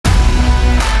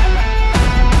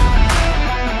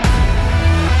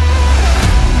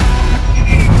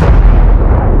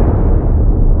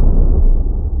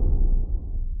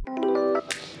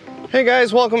Hey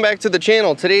guys, welcome back to the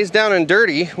channel. Today's Down and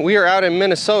Dirty. We are out in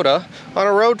Minnesota on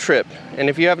a road trip. And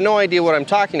if you have no idea what I'm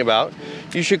talking about,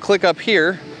 you should click up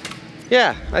here.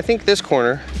 Yeah, I think this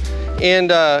corner. And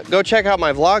go check out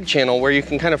my vlog channel where you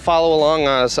can kind of follow along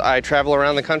as I travel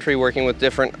around the country working with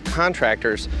different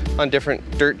contractors on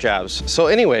different dirt jobs. So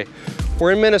anyway,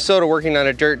 we're in Minnesota working on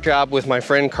a dirt job with my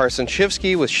friend Carson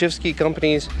Shifsky with Shifsky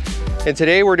Companies. And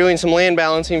today we're doing some land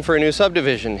balancing for a new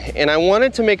subdivision. And I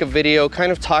wanted to make a video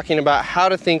kind of talking about how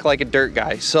to think like a dirt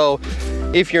guy. So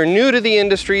if you're new to the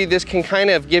industry, this can kind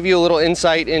of give you a little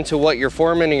insight into what your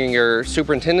foreman and your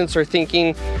superintendents are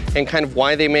thinking and kind of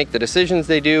why they make the decisions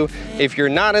they do. If you're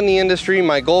not in the industry,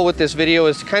 my goal with this video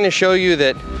is to kind of show you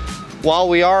that while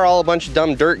we are all a bunch of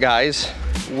dumb dirt guys,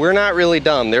 we're not really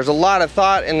dumb. There's a lot of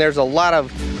thought and there's a lot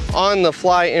of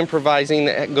on-the-fly improvising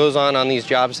that goes on these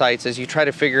job sites as you try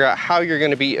to figure out how you're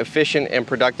going to be efficient and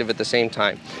productive at the same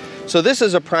time. So this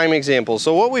is a prime example.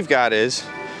 So what we've got is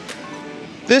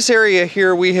this area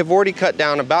here we have already cut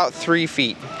down about 3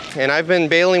 feet. And I've been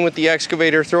bailing with the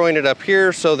excavator, throwing it up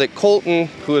here so that Colton,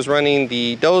 who is running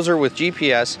the dozer with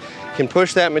GPS, can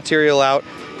push that material out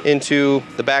into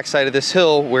the backside of this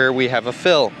hill where we have a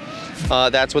fill.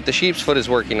 That's what the sheep's foot is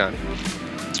working on.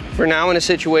 We're now in a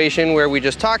situation where we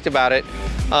just talked about it.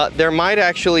 There might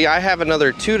actually, I have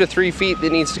another 2 to 3 feet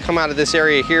that needs to come out of this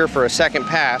area here for a second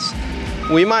pass.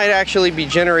 We might actually be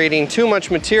generating too much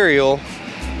material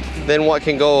than what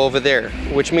can go over there,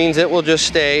 which means it will just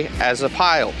stay as a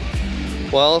pile.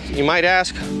 Well, you might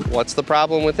ask, what's the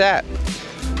problem with that?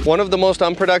 One of the most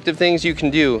unproductive things you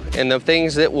can do, and the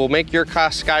things that will make your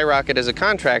costs skyrocket as a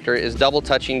contractor, is double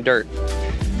touching dirt.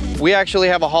 We actually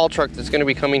have a haul truck that's going to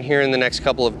be coming here in the next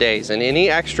couple of days, and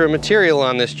any extra material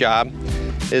on this job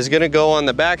is going to go on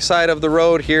the back side of the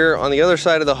road here. On the other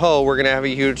side of the hoe, we're going to have a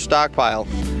huge stockpile.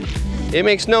 It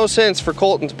makes no sense for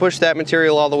Colton to push that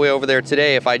material all the way over there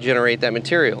today if I generate that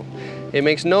material. It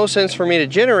makes no sense for me to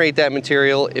generate that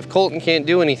material if Colton can't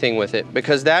do anything with it,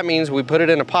 because that means we put it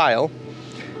in a pile,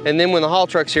 and then when the haul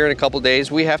truck's here in a couple days,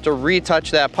 we have to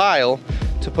retouch that pile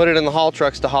to put it in the haul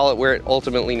trucks to haul it where it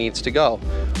ultimately needs to go.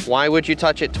 Why would you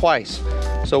touch it twice?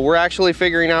 So we're actually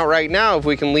figuring out right now if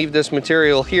we can leave this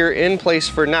material here in place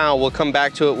for now. We'll come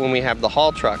back to it when we have the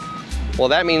haul truck. Well,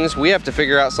 that means we have to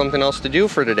figure out something else to do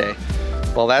for today.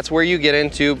 Well, that's where you get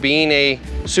into being a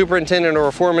superintendent or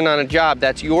a foreman on a job.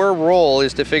 That's your role,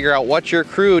 is to figure out what your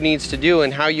crew needs to do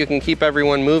and how you can keep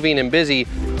everyone moving and busy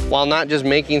while not just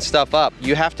making stuff up.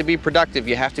 You have to be productive.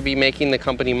 You have to be making the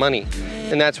company money.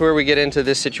 And that's where we get into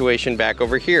this situation back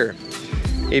over here.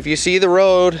 If you see the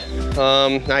road,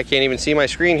 I can't even see my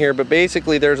screen here, but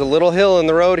basically there's a little hill in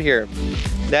the road here.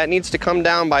 That needs to come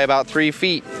down by about 3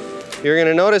 feet. You're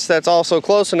gonna notice that's also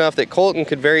close enough that Colton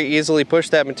could very easily push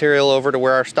that material over to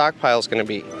where our stockpile is gonna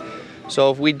be.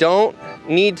 So if we don't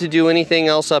need to do anything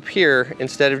else up here,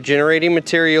 instead of generating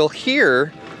material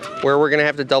here, where we're gonna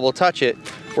have to double touch it,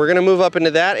 we're gonna move up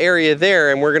into that area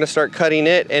there and we're gonna start cutting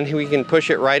it, and we can push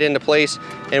it right into place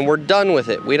and we're done with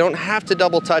it. We don't have to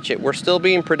double touch it. We're still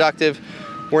being productive.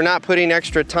 We're not putting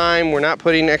extra time. We're not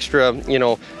putting extra,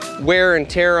 wear and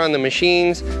tear on the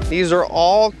machines. These are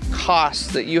all costs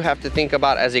that you have to think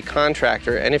about as a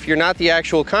contractor. And if you're not the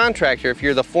actual contractor, if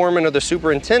you're the foreman or the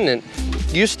superintendent,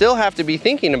 you still have to be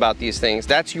thinking about these things.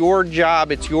 That's your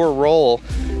job. It's your role,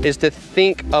 is to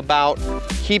think about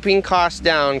keeping costs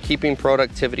down, keeping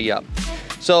productivity up.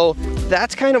 So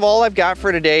that's kind of all I've got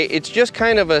for today. It's just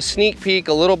kind of a sneak peek,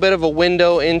 a little bit of a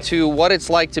window into what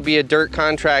it's like to be a dirt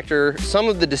contractor, some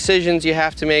of the decisions you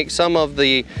have to make, some of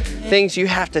the things you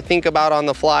have to think about on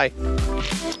the fly.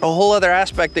 A whole other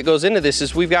aspect that goes into this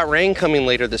is we've got rain coming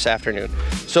later this afternoon.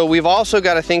 So we've also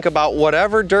got to think about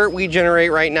whatever dirt we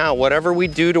generate right now, whatever we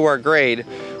do to our grade,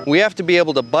 we have to be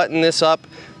able to button this up,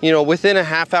 within a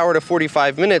half hour to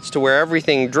 45 minutes to where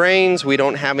everything drains. We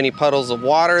don't have any puddles of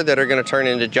water that are going to turn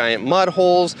into giant mud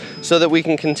holes, so that we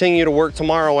can continue to work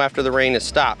tomorrow after the rain has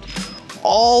stopped.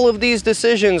 All of these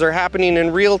decisions are happening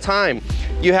in real time.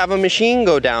 You have a machine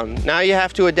go down. Now you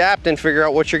have to adapt and figure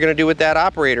out what you're going to do with that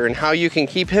operator and how you can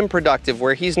keep him productive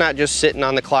where he's not just sitting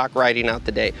on the clock writing out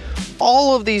the day.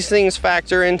 All of these things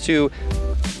factor into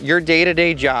your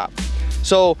day-to-day job.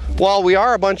 So while we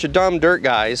are a bunch of dumb dirt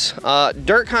guys,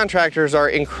 dirt contractors are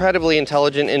incredibly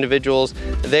intelligent individuals.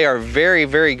 They are very,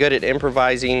 very good at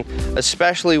improvising,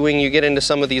 especially when you get into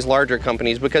some of these larger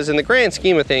companies, because in the grand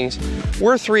scheme of things,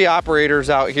 we're 3 operators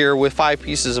out here with 5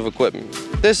 pieces of equipment.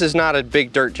 This is not a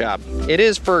big dirt job. It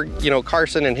is for,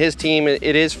 Carson and his team. It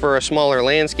is for a smaller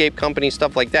landscape company,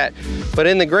 stuff like that. But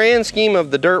in the grand scheme of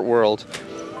the dirt world,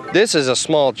 this is a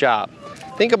small job.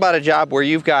 think about a job where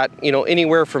you've got, you know,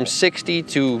 anywhere from 60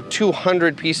 to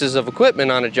 200 pieces of equipment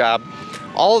on a job.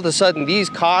 All of a sudden, these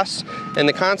costs and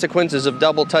the consequences of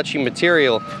double touching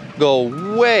material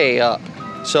go way up.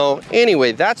 So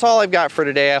anyway, that's all I've got for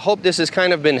today. I hope this has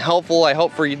kind of been helpful. I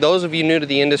hope for those of you new to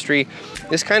the industry,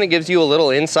 this kind of gives you a little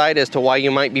insight as to why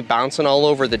you might be bouncing all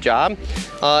over the job.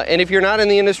 And if you're not in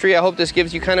the industry, I hope this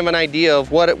gives you kind of an idea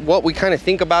of what we kind of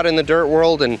think about in the dirt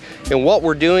world and what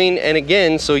we're doing. And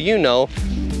again, so you know,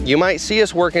 you might see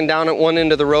us working down at one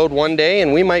end of the road one day,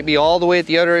 and we might be all the way at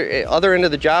the other end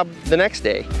of the job the next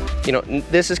day. You know,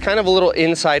 this is kind of a little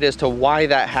insight as to why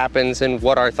that happens and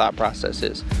what our thought process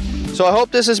is. So I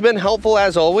hope this has been helpful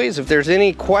as always. If there's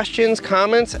any questions,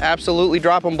 comments, absolutely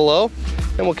drop them below,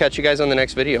 and we'll catch you guys on the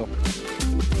next video.